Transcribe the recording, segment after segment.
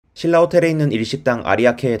신라호텔에 있는 일식당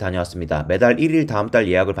아리아께에 다녀왔습니다. 매달 1일 다음 달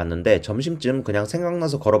예약을 받는데 점심쯤 그냥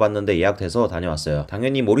생각나서 걸어봤는데 예약돼서 다녀왔어요.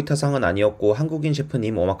 당연히 모리타상은 아니었고 한국인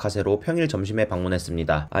셰프님 오마카세로 평일 점심에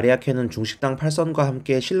방문했습니다. 아리아께는 중식당 8선과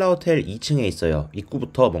함께 신라호텔 2층에 있어요.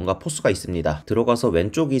 입구부터 뭔가 포스가 있습니다. 들어가서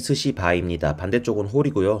왼쪽이 스시 바입니다. 반대쪽은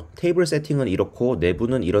홀이고요. 테이블 세팅은 이렇고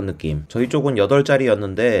내부는 이런 느낌. 저희 쪽은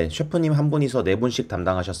 8자리였는데 셰프님 한 분이서 4분씩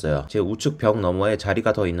담당하셨어요. 제 우측 벽 너머에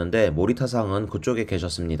자리가 더 있는데 모리타상은 그쪽에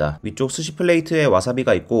계셨습니다. 위쪽 스시 플레이트에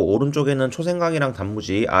와사비가 있고 오른쪽에는 초생강이랑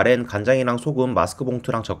단무지, 아래는 간장이랑 소금, 마스크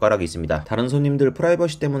봉투랑 젓가락이 있습니다. 다른 손님들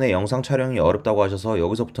프라이버시 때문에 영상 촬영이 어렵다고 하셔서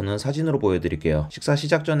여기서부터는 사진으로 보여드릴게요. 식사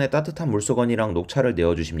시작 전에 따뜻한 물수건이랑 녹차를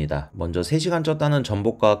내어주십니다. 먼저 3시간 쪘다는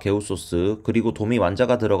전복과 개우소스, 그리고 도미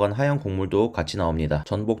완자가 들어간 하얀 국물도 같이 나옵니다.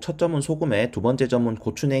 전복 첫 점은 소금에, 두 번째 점은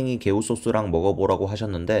고추냉이 개우소스랑 먹어보라고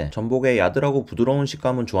하셨는데 전복의 야들하고 부드러운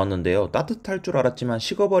식감은 좋았는데요. 따뜻할 줄 알았지만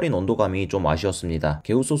식어버린 온도감이 좀 아쉬웠습니다.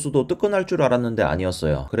 개우소스도 뜨끈할 줄 알았는데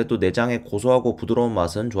아니었어요. 그래도 내장의 고소하고 부드러운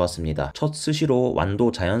맛은 좋았습니다. 첫 스시로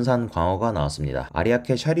완도 자연산 광어가 나왔습니다.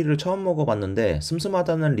 아리아께 샤리를 처음 먹어봤는데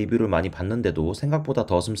슴슴하다는 리뷰를 많이 봤는데도 생각보다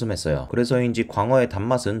더 슴슴했어요. 그래서인지 광어의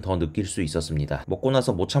단맛은 더 느낄 수 있었습니다. 먹고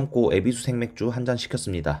나서 못 참고 에비수 생맥주 한 잔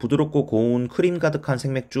시켰습니다. 부드럽고 고운 크림 가득한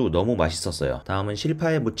생맥주 너무 맛있었어요. 다음은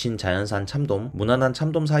실파에 묻힌 자연산 참돔. 무난한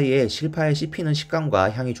참돔 사이에 실파에 씹히는 식감과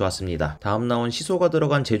향이 좋았습니다. 다음 나온 시소가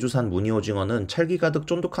들어간 제주산 무늬오징어는 찰기 가득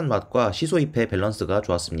쫀득한 맛과 시소 잎의 밸런스가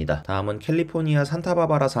좋았습니다. 다음은 캘리포니아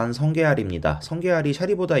산타바바라산 성게알입니다. 성게알이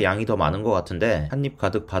샤리보다 양이 더 많은 것 같은데 한입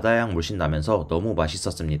가득 바다향 물씬 나면서 너무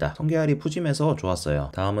맛있었습니다. 성게알이 푸짐해서 좋았어요.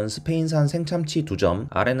 다음은 스페인산 생참치 2점.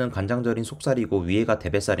 아래는 간장 절인 속살이고 위에가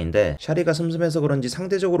대뱃살인데 샤리가 슴슴해서 그런지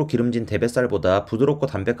상대적으로 기름진 대뱃살보다 부드럽고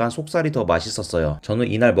담백한 속살이 더 맛있었어요. 저는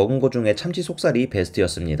이날 먹은 것 중에 참치 속살이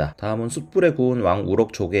베스트였습니다. 다음은 숯불에 구운 왕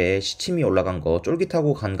우럭 조개에 시침이 올라간 거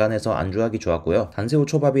쫄깃하고 간간해서 안주하기 좋았고요. 단새우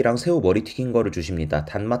초밥이랑 새우 머리 튀긴 거를 주십니다.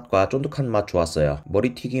 단맛과 쫀득한 맛 좋았어요.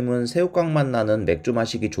 머리 튀김은 새우깡 맛 나는 맥주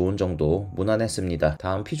마시기 좋은 정도, 무난했습니다.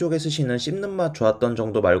 다음 피조개 스시는 씹는 맛 좋았던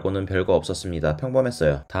정도 말고는 별거 없었습니다.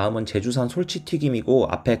 평범했어요. 다음은 제주산 솔치 튀김이고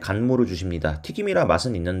앞에 간무를 주십니다. 튀김이라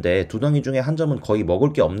맛은 있는데 두 덩이 중에 한 점은 거의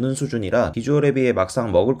먹을 게 없는 수준이라 비주얼에 비해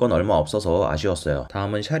막상 먹을 건 얼마 없어서 아쉬웠어요.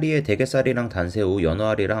 다음은 샤리에 대게살이랑 단새우,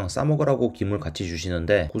 연어알이랑 싸먹으라고 김을 같이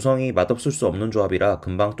주시는데 구성이 맛없을 수 없는 조합이라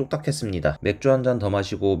금방 뚝딱했습니다. 맥주 한 잔 더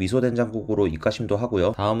마시고 미소된장국으로 입가심도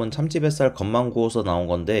하고요. 다음은 참치뱃살 겉만 구워서 나온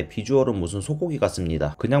건데 비주얼은 무슨 소고기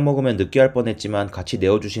같습니다. 그냥 먹으면 느끼할 뻔했지만 같이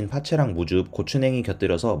내어주신 파채랑 무즙, 고추냉이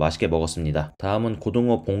곁들여서 맛있게 먹었습니다. 다음은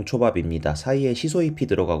고등어 봉초밥입니다. 사이에 시소잎이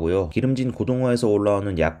들어가고요. 기름진 고등어에서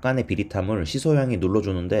올라오는 약간의 비릿함을 시소향이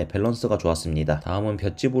눌러주는데 밸런스가 좋았습니다. 다음은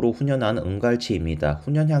볏짚으로 훈연한 은갈치입니다.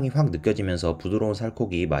 훈연향이 확 느껴지면서 부드러운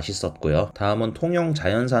살코기 맛있었고요. 다음은 통영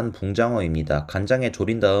자연산 붕장어입니다. 간장에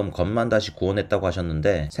졸인 다음 겉만 다시 구워냈다고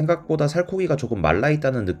하셨는데 생각보다 살코기가 조금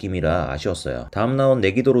말라있다는 느낌이라 아쉬웠어요. 다음 나온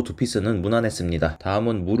내기도로 2피스는 무난했습니다.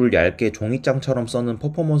 다음은 무를 얇게 종이장처럼 써는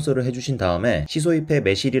퍼포먼스를 해주신 다음에 시소잎에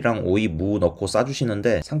매실이랑 오이, 무 넣고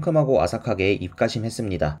싸주시는데 상큼하고 아삭하게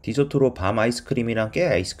입가심했습니다. 디저트로 밤 아이스크림이랑 깨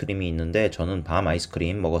아이스크림이 있는데 저는 밤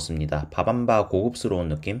아이스크림 먹었습니다. 밥한바 고급스러운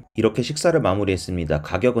느낌? 이렇게 식사를 마무리했습니다.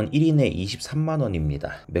 가격은 1인에 23만원입니다.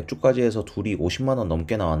 맥주까지 해서 둘이 50만원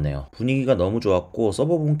넘게 나왔네요. 분위기가 너무 좋았고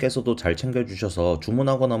서버분께서도 잘 챙겨주셔서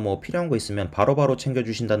주문하거나 뭐 필요한 거 있으면 바로바로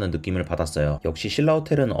챙겨주신다는 느낌을 받았어요. 역시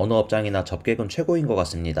신라호텔은 어느 업장이나 접객은 최고인 것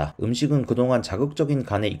같습니다. 음식은 그동안 자극적인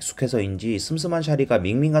간에 익숙해서인지 슴슴한 샤리가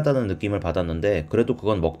밍밍하다는 느낌을 받았는데 그래도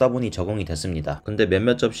그건 먹다 보니 적응이 됐습니다. 근데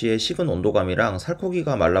몇몇 접시의 식은 온도감이랑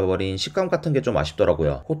살코기가 말라버린 식감 같은 게 좀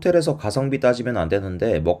아쉽더라고요. 호텔에서 가성비 따지면 안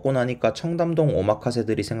되는데 먹고 나니까 청담동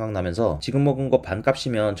오마카세들이 생각나면서 지금 먹은 거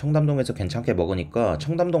반값이면 청담동에서 괜찮게 먹으니까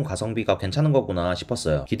청담동 가성비가 괜찮은 거구나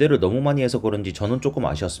싶었어요. 기대를 너무 많이 해서 그런지 저는 조금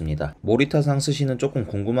아쉬웠습니다. 모리타상 스시는 조금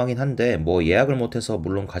궁금하긴 한데 뭐 예약을 못해서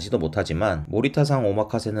물론 가지도 못하지만 모리타상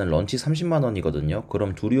오마카세는 런치 30만원이거든요.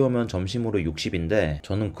 그럼 둘이 오면 점심으로 60인데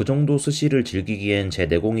저는 그 정도 스시를 즐기기엔 제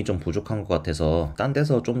내공이 좀 부족한 것 같아서 딴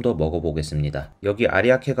데서 좀 더 먹어보겠습니다. 여기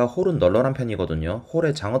아리아께가 홀은 널널한 편이거든요.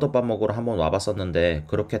 홀에 장어덮밥 먹으러 한번 와봤었는데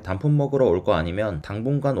그렇게 단품 먹으러 올 거 아니면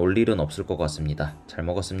당분간 올 일은 없을 것 같습니다. 잘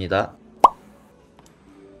먹었습니다.